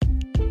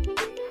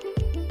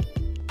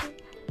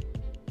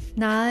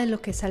Nada de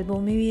lo que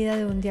salvó mi vida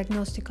de un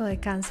diagnóstico de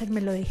cáncer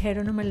me lo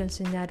dijeron o me lo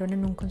enseñaron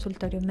en un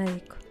consultorio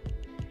médico.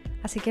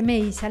 Así que me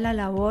hice a la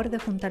labor de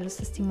juntar los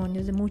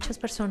testimonios de muchas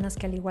personas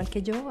que, al igual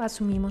que yo,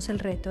 asumimos el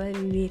reto de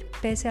vivir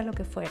pese a lo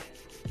que fuera.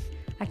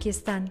 Aquí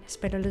están,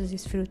 espero los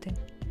disfruten.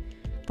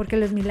 Porque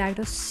los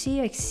milagros sí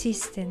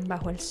existen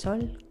bajo el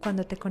sol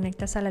cuando te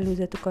conectas a la luz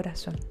de tu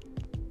corazón.